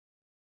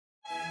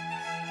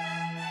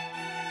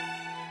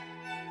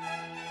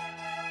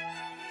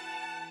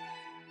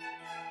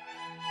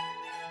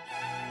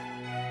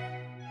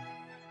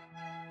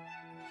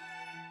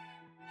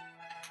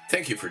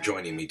Thank you for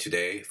joining me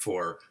today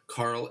for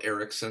Carl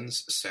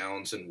Erickson's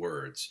Sounds and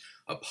Words,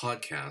 a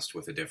podcast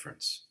with a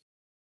difference.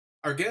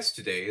 Our guest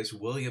today is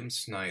William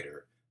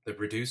Snyder, the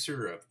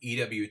producer of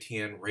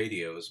EWTN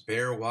Radio's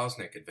Bear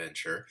Wozniak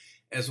Adventure,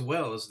 as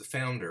well as the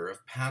founder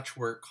of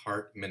Patchwork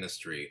Heart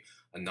Ministry,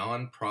 a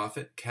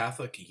non-profit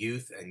Catholic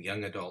youth and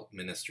young adult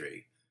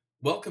ministry.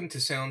 Welcome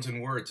to Sounds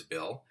and Words,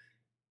 Bill.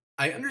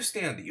 I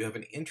understand that you have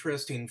an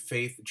interesting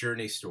faith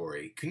journey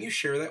story. Can you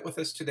share that with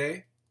us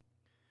today?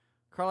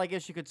 Carl, I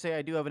guess you could say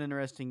I do have an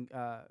interesting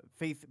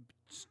faith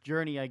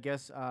journey, I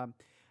guess, a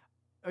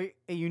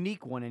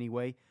unique one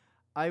anyway.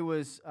 I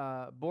was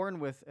born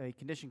with a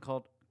condition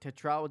called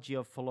tetralogy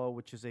of Fallot,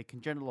 which is a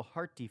congenital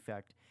heart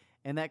defect.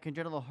 And that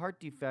congenital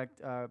heart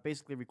defect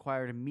basically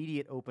required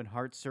immediate open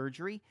heart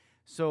surgery.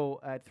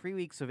 So at 3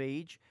 weeks of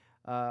age,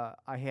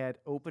 I had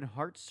open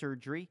heart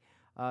surgery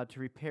to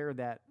repair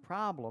that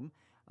problem.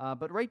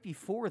 But right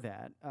before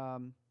that,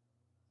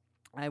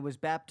 I was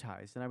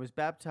baptized. And I was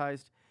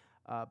baptized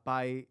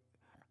by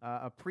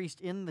a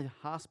priest in the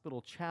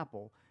hospital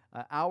chapel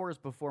hours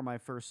before my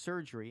first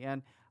surgery.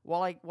 And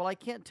while I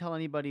can't tell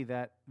anybody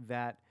that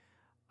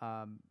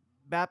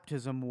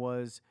baptism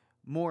was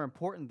more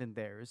important than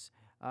theirs,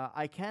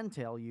 I can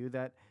tell you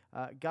that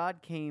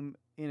God came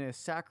in a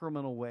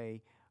sacramental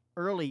way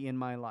early in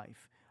my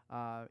life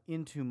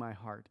into my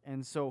heart.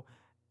 And so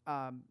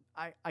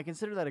I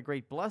consider that a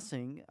great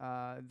blessing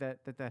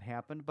that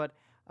happened. But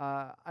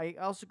I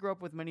also grew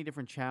up with many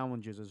different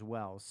challenges as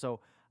well.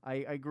 So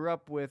I grew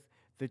up with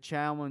the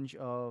challenge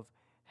of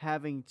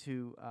having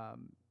to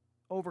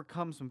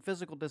overcome some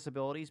physical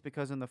disabilities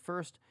because in the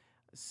first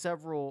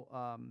several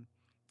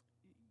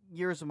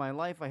years of my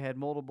life, I had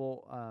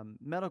multiple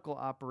medical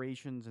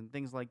operations and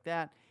things like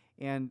that.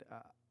 And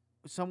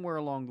somewhere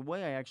along the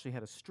way, I actually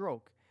had a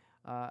stroke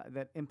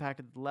that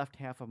impacted the left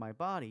half of my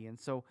body. And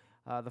so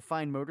the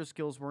fine motor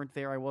skills weren't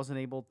there. I wasn't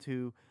able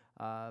to,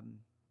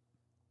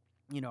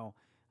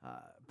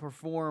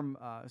 perform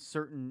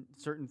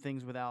certain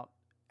things without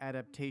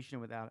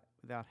adaptation, without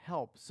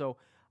help. So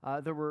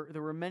there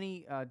were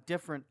many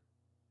different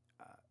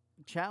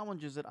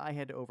challenges that I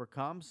had to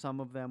overcome. Some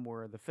of them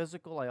were the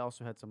physical. I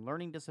also had some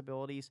learning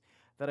disabilities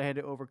that I had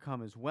to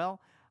overcome as well.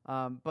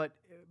 But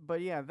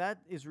yeah, that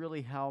is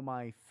really how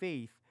my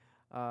faith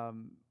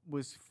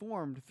was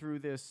formed, through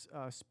this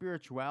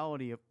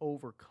spirituality of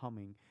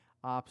overcoming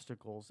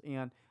obstacles.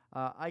 And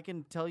I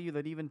can tell you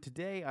that even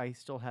today, I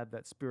still have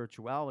that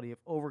spirituality of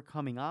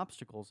overcoming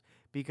obstacles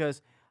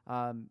because,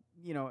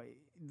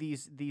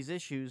 these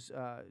issues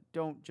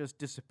don't just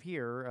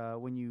disappear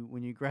when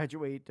you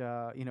graduate,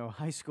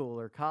 high school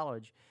or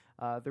college.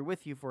 They're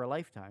with you for a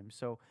lifetime.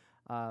 So,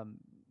 I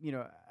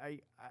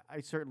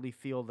certainly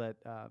feel that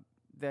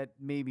that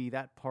maybe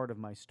that part of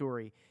my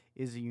story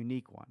is a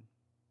unique one.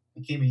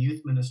 Became a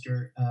youth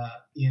minister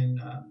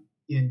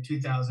in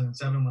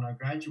 2007 when I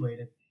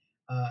graduated,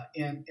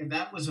 and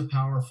that was a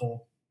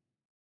powerful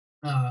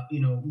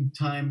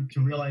time to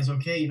realize,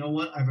 okay, you know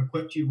what, I've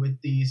equipped you with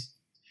these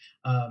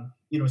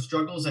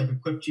struggles. I've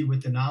equipped you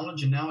with the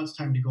knowledge, and now it's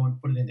time to go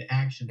and put it into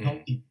action,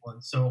 help people.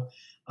 And so,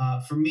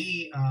 for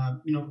me,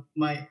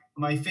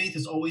 my faith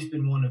has always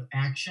been one of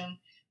action.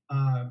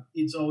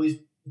 It's always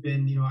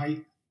been,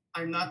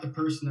 I'm not the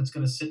person that's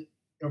going to sit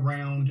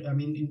around. I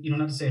mean,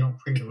 not to say I don't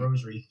pray the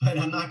rosary, but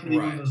I'm not going to be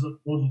one of those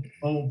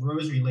old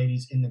rosary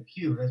ladies in the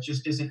pew. That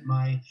just isn't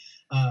my,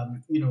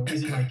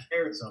 isn't my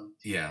charism.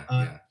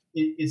 Yeah.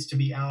 It's to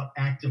be out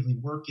actively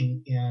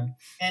working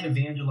and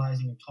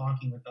evangelizing and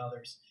talking with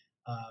others,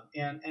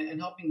 and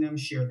helping them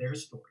share their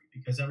story,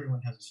 because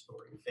everyone has a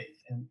story of faith,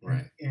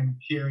 and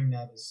sharing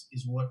that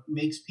is what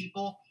makes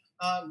people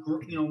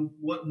grow,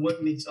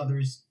 what makes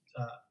others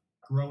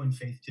grow in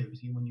faith too,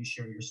 when you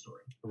share your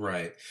story.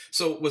 Right.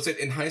 So was it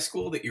in high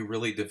school that you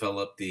really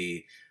developed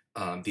the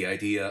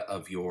idea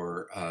of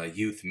your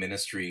youth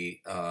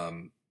ministry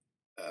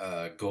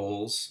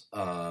goals,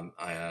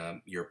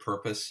 your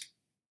purpose?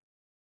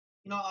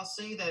 I'll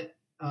say that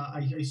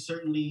I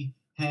certainly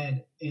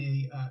had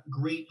a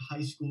great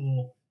high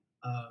school,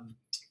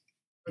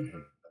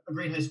 a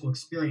great high school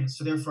experience.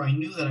 So therefore, I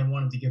knew that I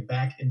wanted to give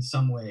back in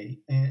some way,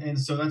 and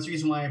so that's the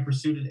reason why I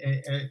pursued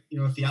a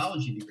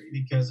theology degree,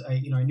 because I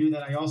knew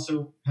that I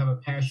also have a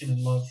passion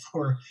and love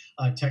for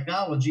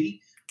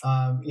technology,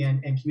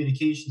 and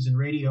communications and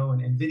radio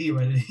and video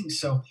editing.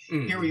 So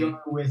here we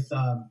are with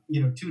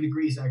 2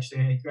 degrees.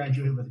 Actually, I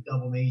graduated with a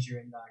double major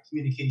in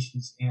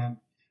communications and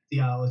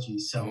theology.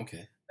 So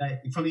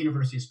from the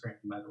University of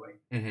Scranton, by the way.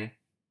 Mm-hmm.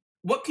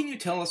 What can you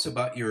tell us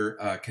about your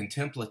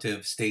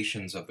contemplative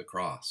Stations of the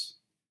Cross?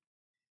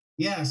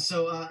 Yeah,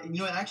 so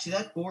actually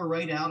that bore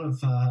right out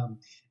of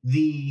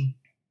the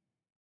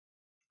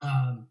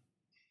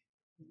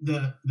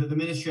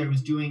ministry I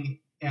was doing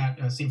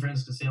at St.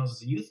 Francis de Sales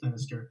as a youth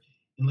minister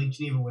in Lake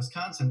Geneva,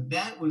 Wisconsin.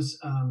 That was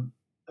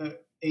a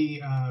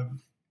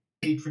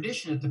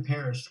tradition at the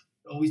parish.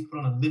 Always put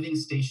on living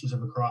Stations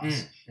of the Cross.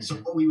 Mm-hmm. So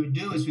what we would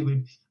do is we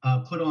would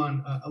put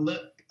on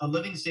a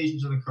living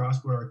Stations of the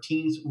Cross, where our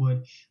teens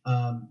would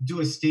do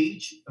a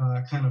stage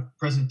kind of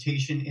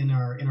presentation in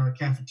our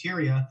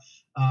cafeteria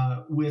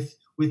with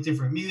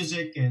different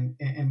music and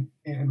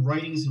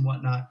writings and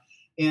whatnot.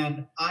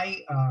 And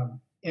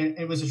and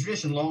it was a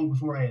tradition long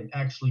before I had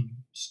actually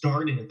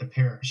started at the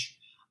parish.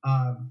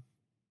 Um,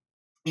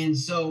 and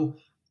so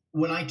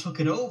when I took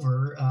it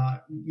over,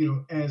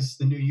 as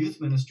the new youth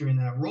minister in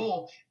that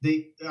role,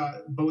 they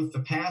both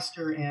the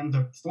pastor and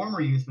the former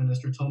youth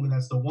minister told me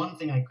that's the one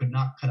thing I could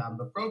not cut out of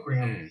the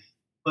program.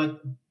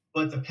 Mm.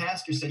 But the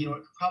pastor said, it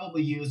could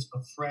probably use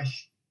a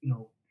fresh,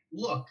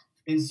 look.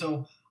 And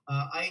so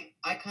I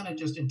kind of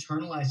just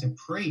internalized and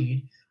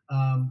prayed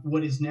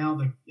what is now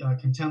the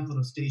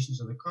contemplative Stations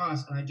of the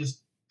Cross, and I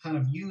just kind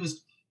of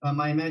used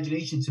my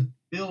imagination to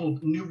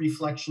build new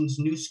reflections,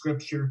 new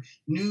scripture,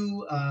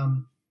 new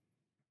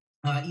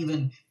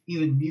even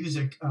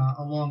music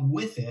along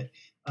with it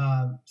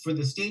for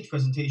the stage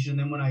presentation. And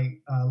then when I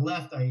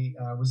left, I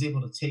was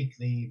able to take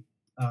the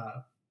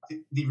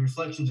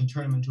reflections and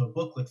turn them into a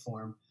booklet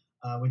form,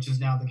 which is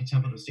now the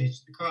Contemplative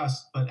Stations of the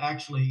Cross. But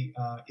actually,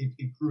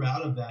 it grew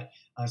out of that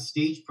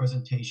stage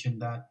presentation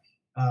that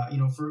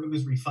it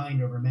was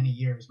refined over many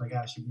years. My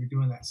gosh, we were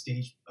doing that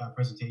stage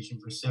presentation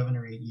for 7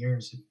 or 8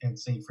 years at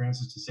St.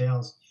 Francis de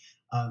Sales.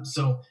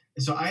 So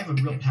I have a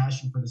real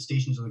passion for the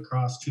Stations of the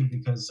Cross too,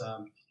 because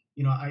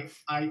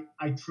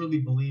I truly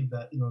believe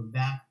that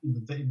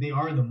they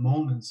are the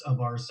moments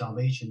of our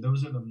salvation.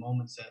 Those are the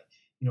moments that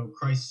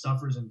Christ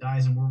suffers and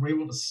dies, and we're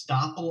able to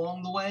stop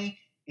along the way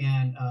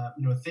and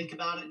think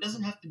about it. It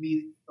doesn't have to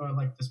be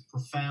like this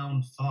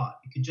profound thought.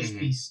 It could just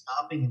be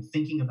stopping and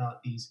thinking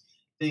about these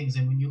things.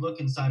 And when you look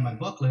inside my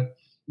booklet,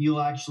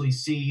 you'll actually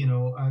see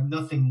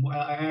nothing.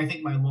 I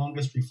think my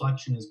longest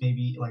reflection is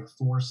maybe like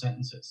 4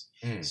 sentences.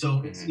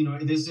 So it's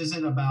this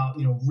isn't about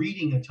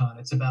reading a ton.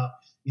 It's about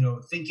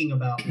thinking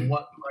about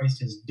what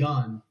Christ has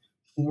done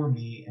for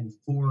me and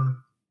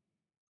for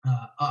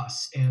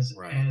us as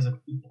a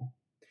people.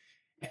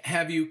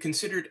 Have you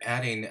considered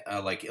adding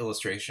like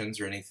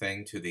illustrations or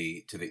anything to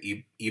the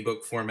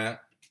ebook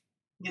format?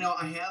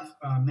 I have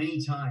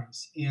many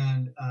times,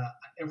 and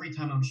every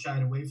time I'm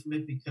shied away from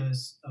it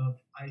because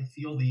I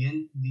feel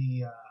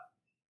the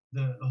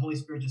Holy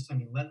Spirit just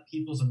telling me, let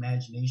people's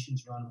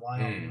imaginations run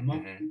wild. The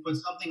moment you put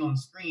something on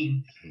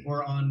screen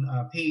or on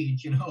a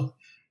page,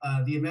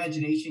 the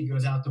imagination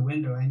goes out the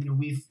window. And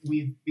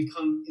we've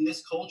become, in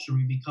this culture,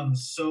 we've become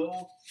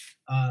so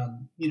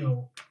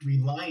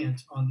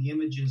reliant on the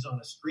images on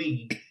a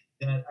screen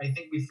that I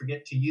think we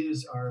forget to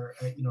use our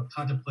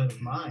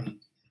contemplative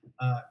mind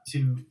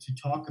to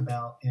talk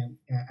about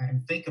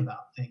and think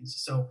about things.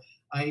 So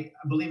I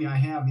believe me, I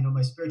have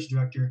my spiritual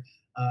director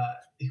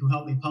who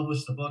helped me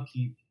publish the book.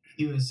 He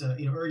was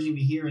urging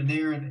me here and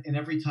there, and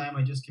every time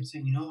I just kept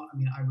saying,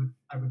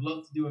 I would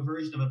love to do a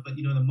version of it, but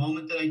the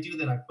moment that I do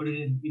that, I put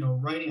it in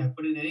writing, I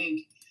put it in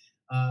ink,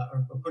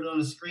 or put it on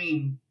a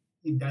screen.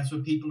 That's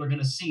what people are going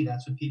to see.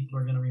 That's what people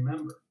are going to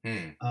remember.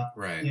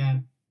 Right.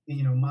 And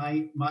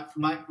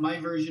my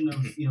version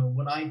of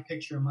what I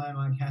picture in my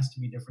mind has to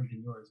be different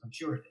than yours. I'm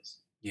sure it is.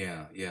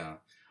 Yeah.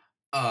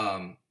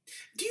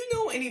 Do you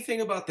know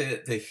anything about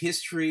the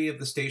history of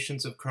the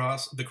Stations of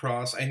the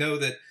Cross? I know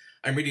that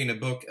I'm reading a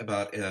book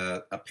about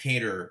a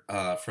painter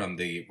from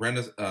the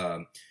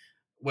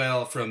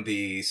from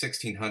the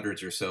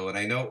 1600s or so, and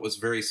I know it was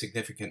a very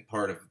significant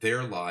part of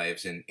their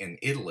lives in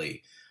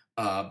Italy.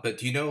 But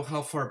do you know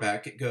how far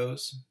back it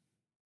goes?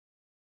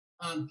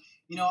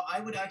 I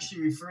would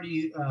actually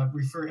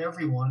refer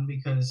everyone,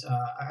 because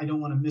I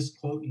don't want to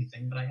misquote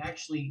anything, but I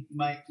actually,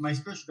 my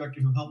spiritual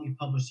director who helped me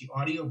publish the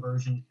audio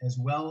version as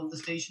well of the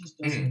Stations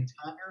does an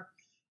entire,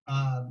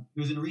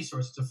 there's a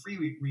resource, it's a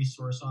free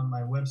resource on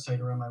my website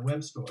or on my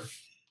web store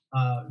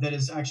that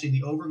is actually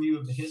the overview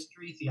of the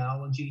history,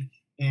 theology,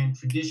 and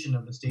tradition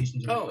of the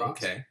Stations of the Cross.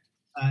 Okay.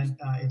 And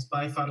it's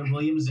by Father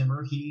William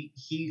Zimmer. He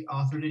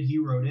authored it, he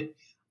wrote it.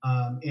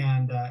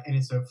 And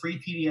it's a free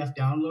PDF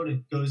download.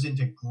 It goes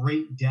into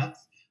great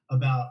depth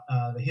about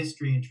the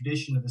history and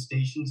tradition of the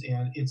Stations,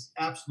 and it's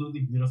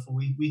absolutely beautiful.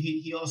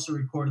 He also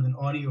recorded an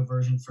audio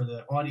version for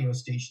the audio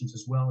stations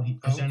as well, and he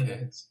presented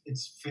it.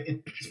 It's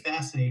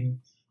fascinating,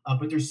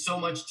 but there's so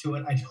much to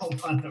it. I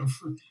don't want to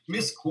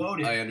misquote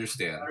it. I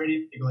understand. Or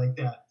anything like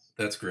that.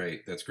 That's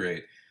great.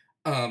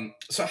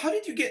 So how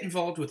did you get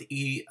involved with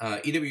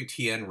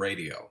EWTN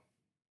Radio?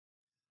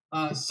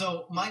 I'm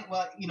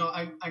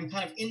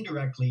kind of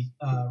indirectly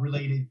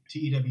related to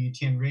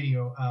EWTN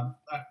Radio.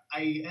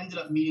 I ended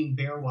up meeting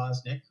Bear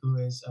Wozniak, who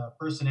is a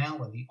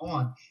personality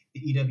on the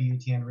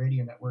EWTN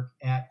Radio network,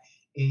 at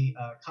a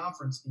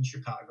conference in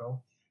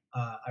Chicago.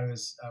 I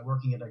was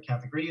working at a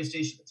Catholic radio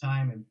station at the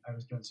time, and I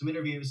was doing some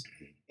interviews.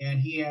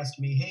 And he asked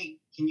me, "Hey,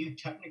 can you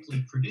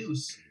technically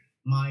produce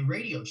my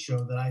radio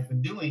show that I've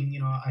been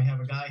doing? I have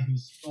a guy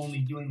who's only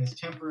doing this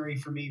temporary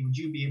for me. Would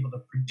you be able to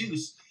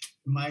produce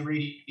my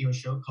radio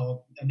show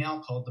now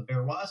called the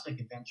Bear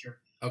Wozniak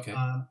Adventure?" Okay.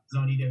 It's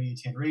on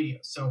EWTN Radio.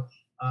 So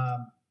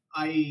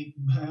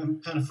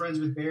I'm kind of friends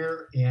with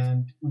Bear,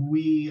 and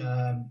we,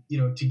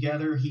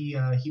 together, he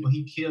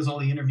does all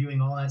the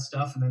interviewing, all that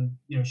stuff, and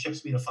then,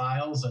 ships me the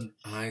files, and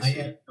I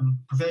edit them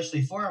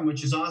professionally for him,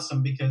 which is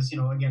awesome because,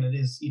 again, it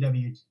is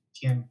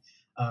EWTN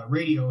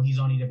radio. He's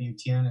on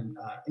EWTN, and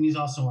he's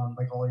also on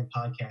like all your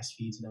podcast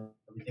feeds and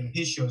everything.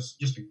 His show's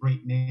just a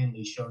great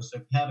manly show. So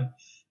if you haven't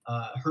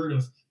heard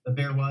of the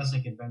Bear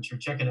Wozniak adventure,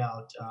 check it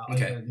out. All you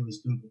gotta do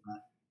is Google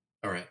that.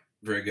 All right,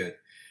 very good.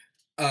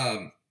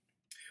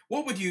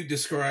 What would you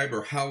describe,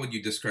 or how would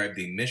you describe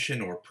the mission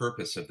or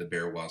purpose of the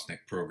Bear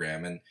Wozniak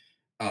program,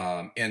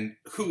 and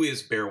who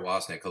is Bear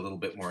Wozniak? A little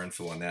bit more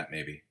info on that,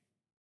 maybe.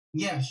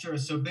 Yeah, sure.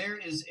 So Bear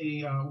is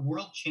a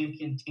world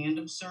champion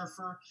tandem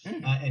surfer,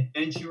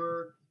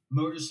 adventurer,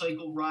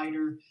 motorcycle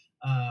rider,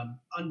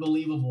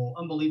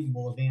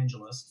 unbelievable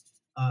evangelist,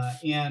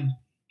 and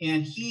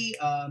he,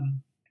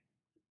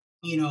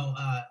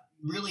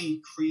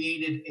 really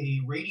created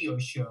a radio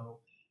show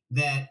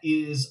that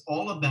is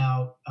all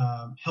about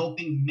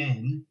helping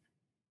men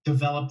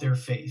develop their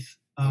faith.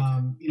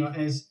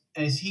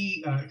 As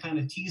he kind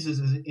of teases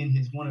in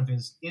his one of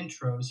his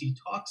intros, he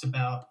talks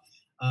about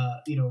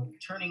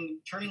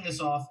turning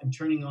this off and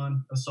turning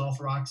on a soft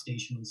rock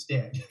station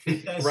instead.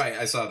 Because, right,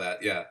 I saw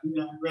that. Yeah.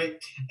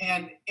 Right,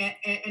 and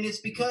it's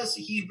because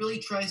he really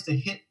tries to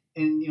hit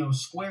and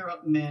square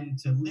up men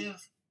to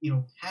live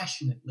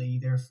passionately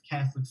their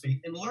Catholic faith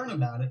and learn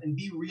about it and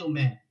be real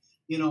men.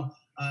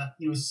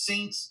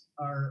 Saints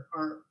are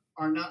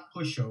not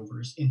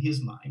pushovers in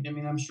his mind. I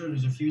mean, I'm sure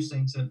there's a few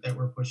saints that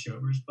were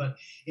pushovers, but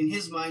in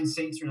his mind,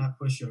 saints are not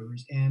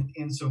pushovers,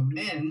 and so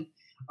men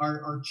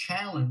are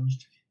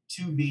challenged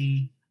to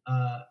be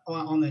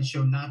on that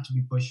show, not to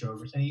be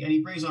pushovers. And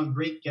he brings on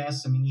great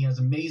guests. I mean, he has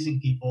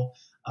amazing people.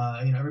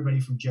 Everybody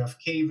from Jeff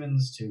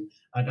Cavins to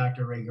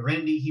Dr. Ray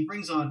Garendi. He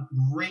brings on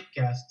great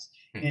guests,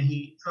 and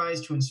he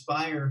tries to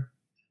inspire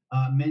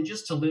men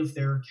just to live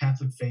their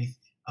Catholic faith,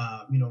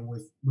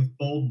 with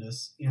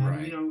boldness and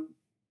right.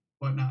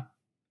 Whatnot.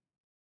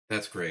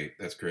 That's great.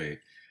 That's great.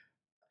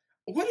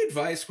 What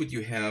advice would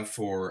you have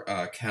for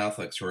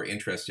Catholics who are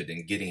interested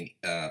in getting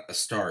a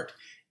start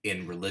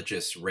in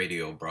religious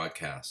radio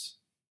broadcasts?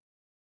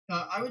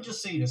 I would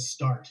just say to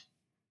start.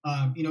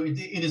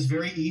 It is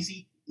very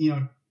easy.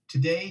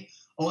 Today,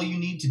 all you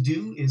need to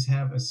do is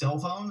have a cell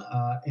phone,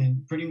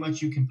 and pretty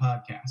much you can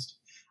podcast.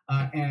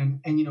 And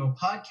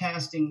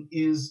podcasting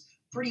is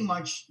pretty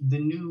much the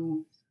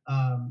new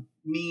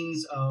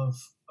means of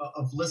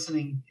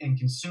listening and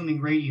consuming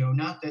radio.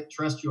 Not that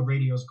terrestrial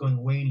radio is going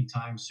away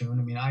anytime soon.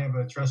 I mean, I have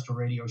a terrestrial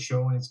radio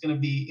show, and it's going to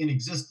be in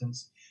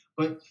existence.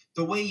 But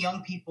the way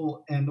young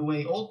people and the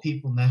way old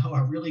people now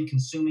are really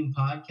consuming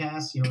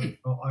podcasts,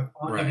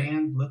 on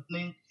demand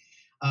listening,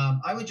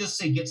 I would just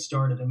say get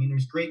started. I mean,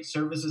 there's great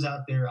services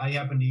out there. I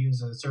happen to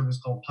use a service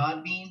called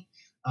Podbean,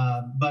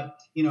 but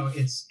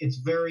it's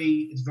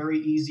very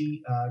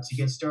easy to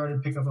get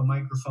started. Pick up a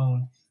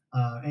microphone.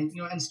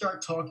 And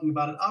start talking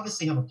about it.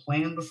 Obviously, have a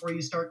plan before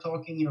you start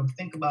talking.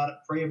 Think about it,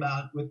 pray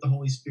about it with the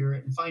Holy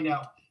Spirit, and find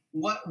out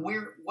what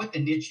the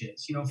niche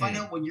is. Find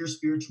out what your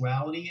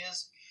spirituality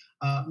is.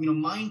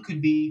 Mine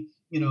could be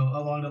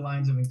along the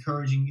lines of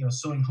encouraging,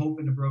 sowing hope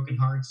into broken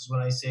hearts is what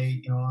I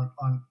say.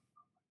 On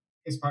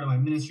as part of my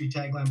ministry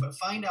tagline. But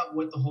find out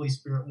what the Holy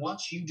Spirit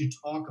wants you to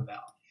talk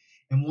about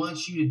and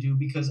wants you to do,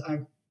 because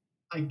I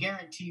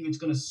guarantee you it's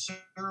going to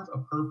serve a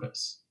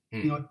purpose.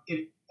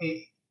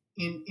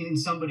 In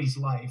somebody's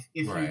life,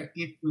 if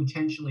you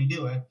intentionally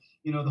do it.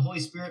 The Holy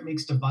Spirit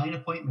makes divine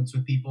appointments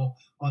with people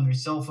on their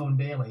cell phone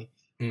daily.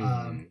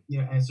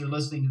 As they're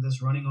listening to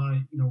this, running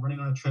on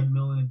a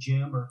treadmill in a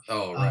gym, or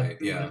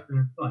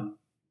fun.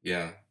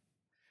 Yeah.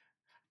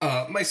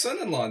 My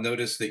son-in-law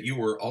noticed that you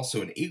were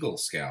also an Eagle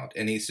Scout,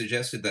 and he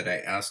suggested that I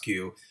ask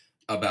you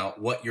about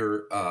what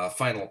your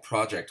final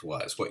project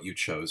was, what you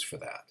chose for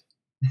that.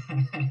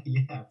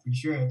 Yeah, for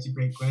sure. That's a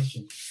great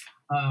question.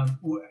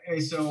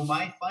 So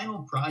my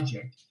final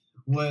project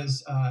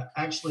was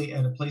actually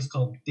at a place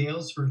called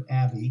Dalesford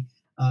Abbey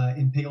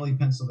in Paoli,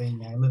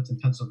 Pennsylvania. I lived in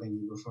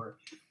Pennsylvania before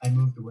I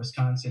moved to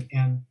Wisconsin,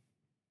 and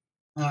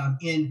I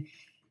guess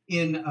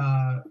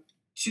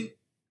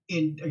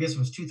it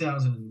was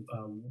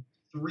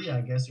 2003.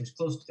 I guess it was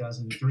close to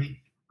 2003.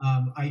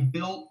 I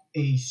built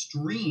a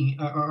stream,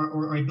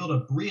 or I built a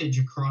bridge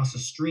across a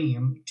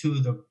stream to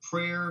the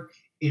prayer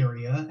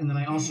area, and then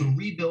I also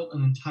rebuilt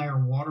an entire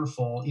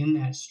waterfall in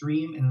that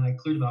stream, and then I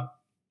cleared about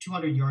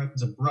 200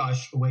 yards of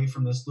brush away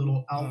from this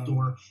little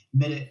outdoor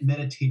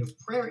meditative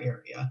prayer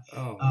area.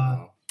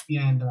 Wow.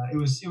 And it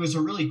was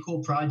a really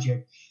cool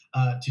project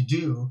to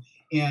do.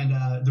 And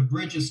the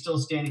bridge is still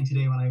standing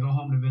today. When I go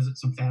home to visit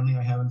some family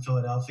I have in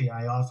Philadelphia,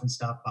 I often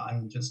stop by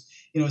and just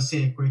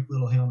say a quick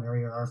little Hail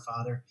Mary or Our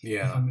Father,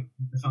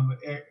 if I'm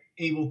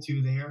able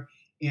to there.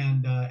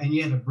 And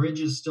yeah, the bridge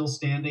is still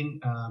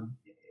standing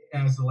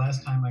as the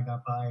last time I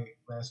got by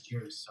last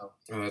year. So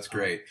that's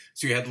great.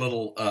 So you had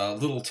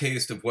little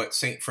taste of what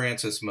St.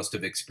 Francis must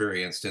have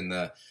experienced in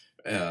the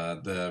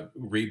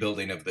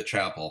rebuilding of the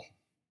chapel.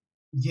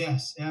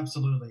 Yes,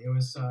 absolutely. It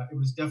was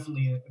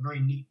definitely a very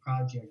neat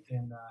project,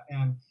 and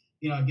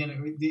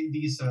again,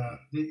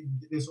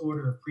 this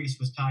order of priests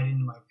was tied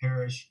into my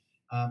parish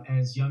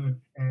as young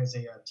as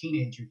a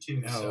teenager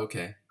too. Oh, So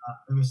okay.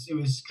 it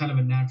was kind of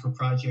a natural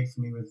project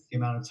for me with the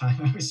amount of time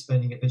I was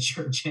spending at the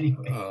church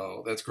anyway.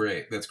 Oh, that's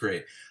great. That's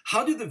great.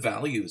 How do the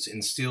values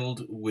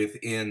instilled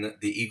within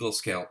the Eagle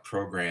Scout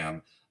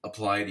program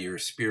apply to your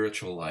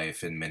spiritual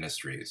life and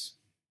ministries?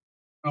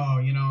 Oh,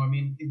 I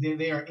mean,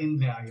 they are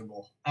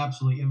invaluable,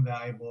 absolutely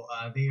invaluable.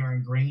 They are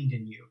ingrained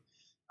in you.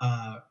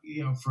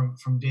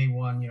 From day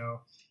one.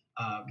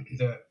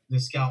 The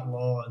Scout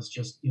law is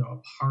just a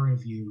part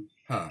of you,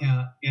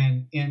 Huh.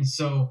 and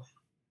so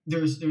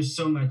there's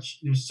so much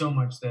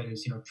that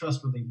is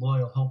trustworthy,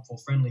 loyal, helpful,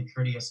 friendly,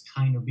 courteous,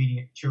 kind,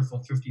 obedient,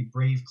 cheerful, thrifty,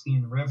 brave, clean,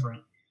 and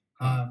reverent.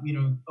 Huh.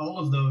 All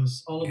of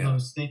Yeah.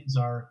 those things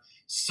are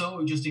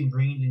so just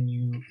ingrained in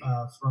you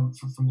from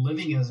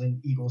living as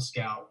an Eagle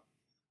Scout,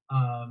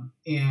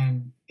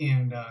 and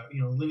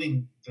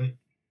living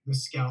the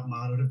Scout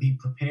motto to be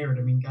prepared.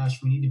 I mean,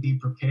 gosh, we need to be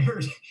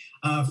prepared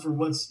for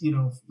what's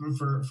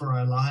for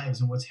our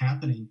lives and what's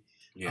happening.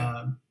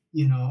 Yeah.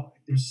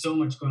 There's so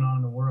much going on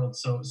in the world.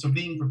 So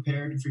being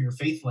prepared for your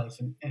faith life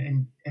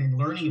and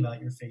learning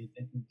about your faith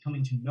and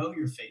coming to know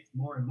your faith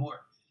more and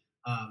more.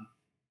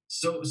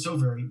 So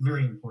very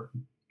very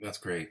important. That's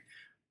great.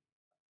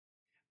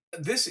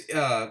 This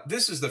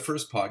is the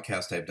first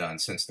podcast I've done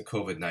since the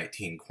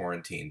COVID-19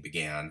 quarantine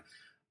began.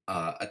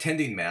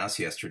 Attending Mass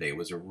yesterday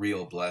was a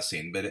real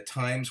blessing, but at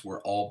times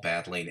we're all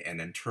battling an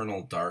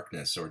internal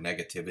darkness or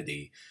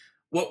negativity.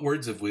 What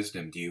words of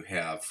wisdom do you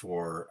have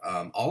for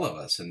all of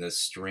us in this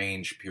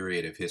strange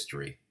period of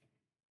history?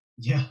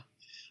 Yeah,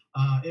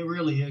 it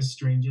really is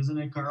strange, isn't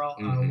it, Carl?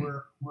 Hmm.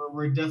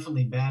 We're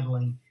definitely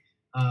battling,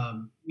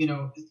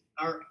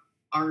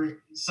 our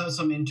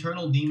some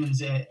internal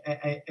demons,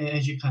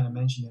 as you kind of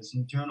mentioned, this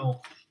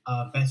internal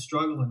that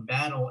struggle and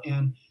battle.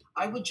 And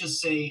I would just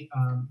say,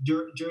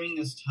 during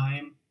this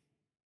time,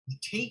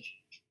 take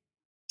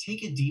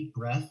take a deep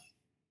breath,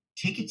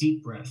 take a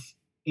deep breath,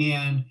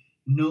 and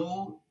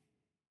know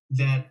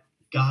that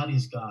God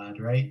is God,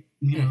 right?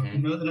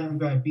 Hmm. Know that I am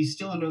God. Be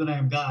still and know that I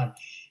am God.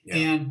 Yeah.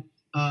 And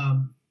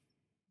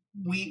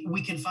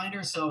we can find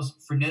ourselves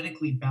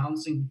frenetically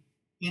bouncing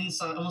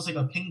inside, almost like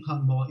a ping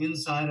pong ball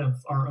inside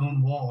of our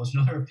own walls,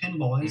 or a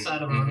pinball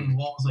inside of our Hmm. own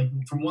walls, like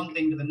from one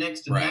thing to the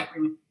next, and Right. not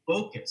really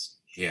focused.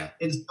 Yeah.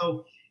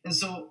 And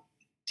so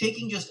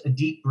taking just a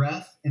deep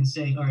breath and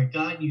saying, all right,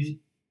 God,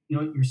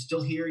 you're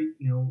still here.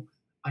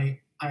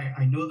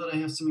 I know that I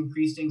have some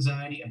increased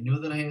anxiety. I know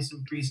that I have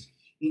some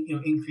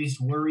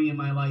increased worry in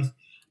my life.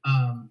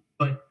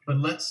 But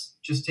let's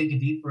just take a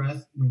deep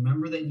breath.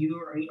 Remember that you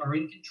are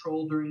in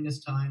control during this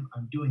time.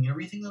 I'm doing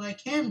everything that I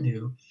can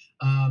do.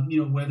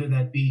 Whether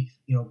that be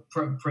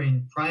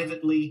praying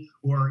privately,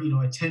 or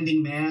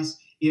attending mass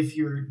if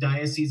your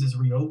diocese is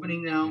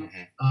reopening now,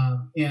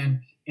 Hmm.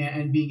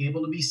 and being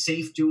able to be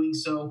safe doing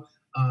so.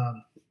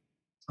 Um,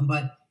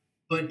 but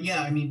but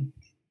yeah, I mean,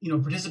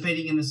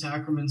 participating in the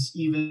sacraments,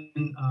 even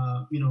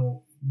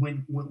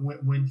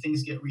when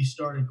things get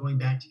restarted, going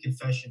back to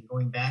confession,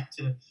 going back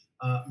to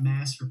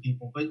mass for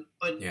people.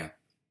 But Yeah.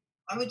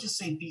 I would just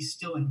say be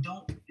still and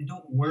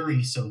don't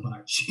worry so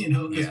much,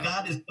 because Yeah.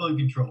 God is still in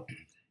control.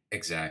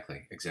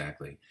 Exactly.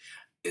 Exactly.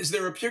 Is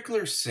there a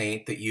particular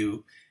saint that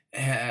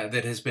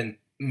that has been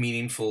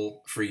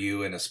meaningful for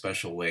you in a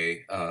special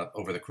way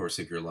over the course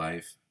of your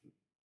life?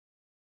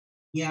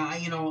 Yeah, I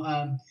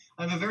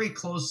have a very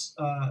close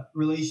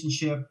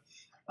relationship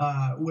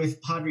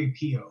with Padre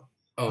Pio,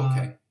 Oh, uh,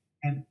 okay.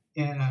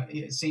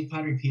 and Saint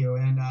Padre Pio,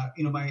 and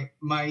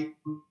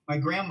my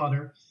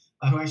grandmother,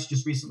 who actually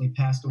just recently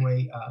passed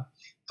away a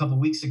couple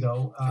weeks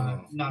ago, Oh,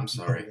 I'm not from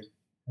sorry.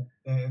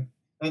 COVID.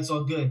 That's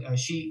all good.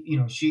 She.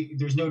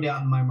 There's no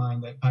doubt in my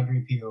mind that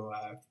Padre Pio,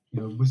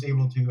 was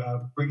able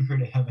to bring her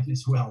to heaven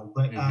as well.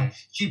 But Hmm.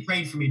 she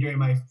prayed for me during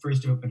my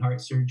first open heart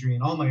surgery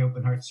and all my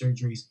open heart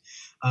surgeries,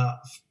 uh,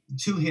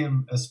 to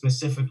him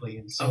specifically.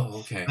 And so Oh,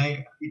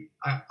 okay.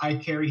 I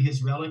carry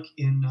his relic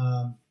in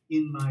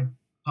my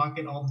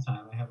pocket all the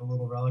time. I have a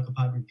little relic of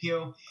Padre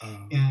Pio,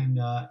 Oh, and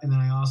then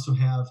I also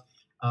have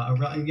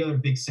the other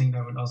big saint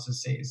I would also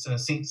say is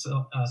Saint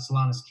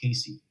Solanus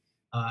Casey.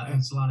 yeah.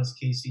 And Solanus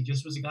Casey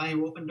just was a guy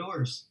who opened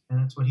doors, and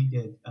that's what he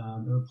did,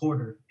 a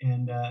reporter.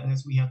 And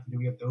that's what we have to do.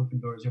 We have to open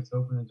doors. We have to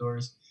open the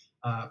doors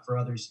for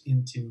others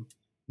into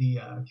the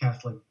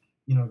Catholic,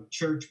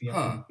 Church.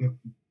 Huh.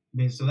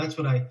 So that's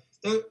what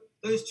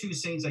those two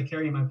saints I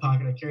carry in my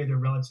pocket. I carry their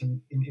relics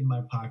in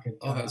my pocket.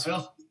 Oh, I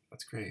also,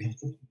 that's great.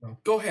 yeah,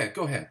 Go ahead.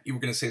 Go ahead. You were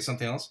going to say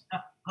something else?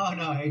 oh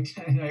no,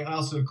 I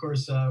also, of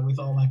course, with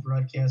all my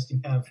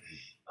broadcasting, have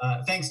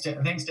thanks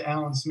to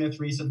Alan Smith.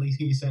 Recently,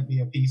 he sent me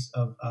a piece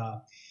of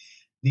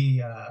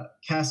the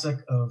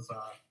cassock of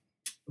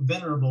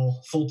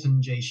Venerable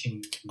Fulton J.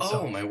 Sheen. Oh,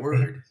 So, my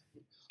word.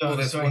 Oh, so,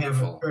 that's so I have a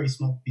wonderful. very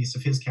small piece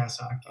of his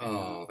cassock, and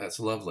Oh, that's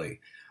lovely.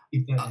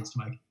 keep that Uh, next to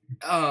my.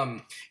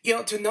 um,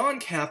 to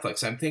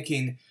non-Catholics, I'm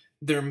thinking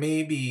there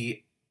may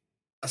be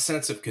a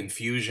sense of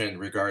confusion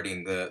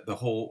regarding the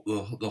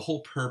whole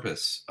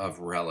purpose of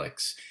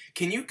relics.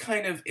 Can you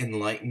kind of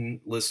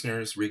enlighten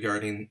listeners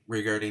regarding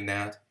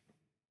that?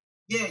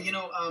 Yeah,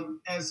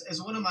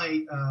 as one of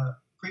my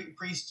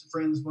priest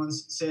friends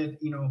once said,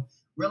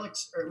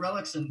 relics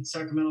and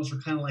sacramentals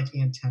are kind of like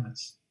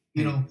antennas.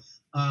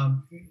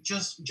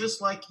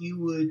 Just like you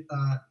would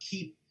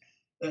keep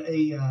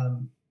a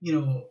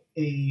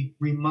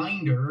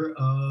reminder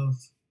of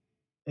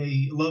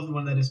a loved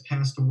one that has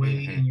passed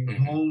away in your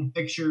home,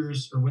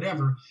 pictures or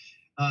whatever.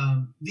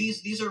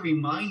 These are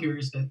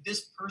reminders that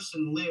this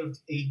person lived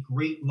a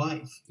great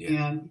life.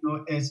 And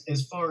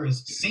as far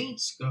as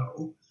saints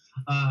go,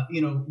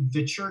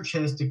 the church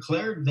has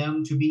declared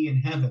them to be in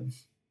heaven.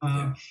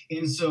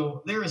 And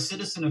so they're a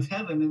citizen of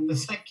heaven, and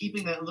it's like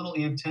keeping that little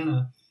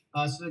antenna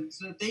so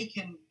that they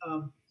can,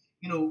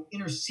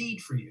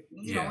 intercede for you.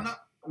 We're not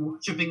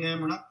worshiping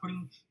them. We're not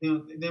putting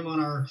them on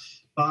our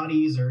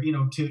bodies, or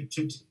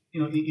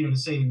to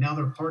say now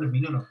they're part of me.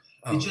 No.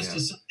 It just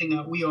is something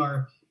that we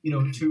are,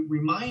 to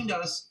remind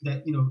us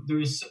that there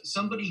is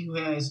somebody who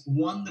has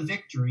won the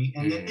victory,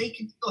 and that they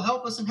can still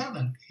help us in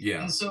heaven.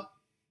 And so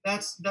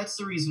that's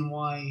the reason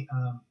why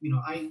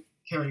I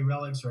carry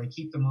relics, or I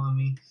keep them on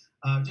me,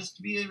 just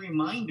to be a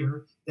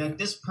reminder that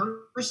this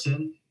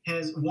person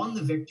has won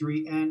the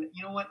victory. And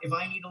you know what? If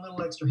I need a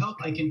little extra help,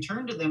 I can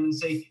turn to them and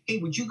say, "Hey,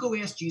 would you go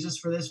ask Jesus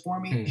for this for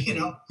me?"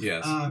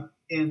 Yes.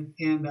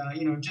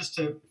 Just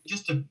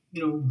to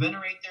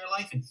venerate their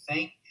life and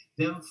thank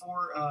them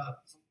for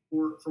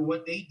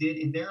what they did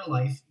in their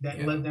life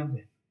that led them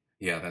there.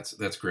 Yeah,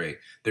 that's great.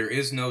 There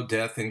is no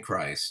death in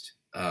Christ.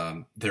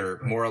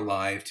 They're more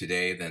alive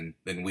today than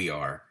we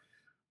are.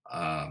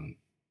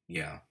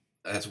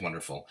 That's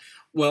wonderful.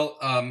 Well,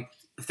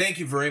 thank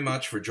you very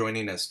much for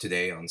joining us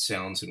today on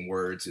Sounds and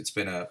Words. It's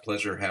been a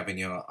pleasure having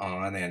you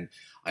on, and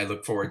I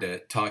look forward to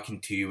talking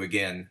to you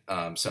again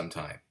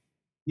sometime.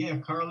 Yeah,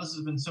 Carl, this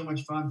has been so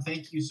much fun.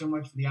 Thank you so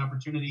much for the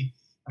opportunity.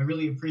 I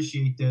really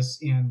appreciate this,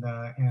 and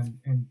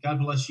God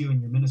bless you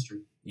and your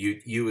ministry.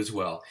 You as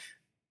well.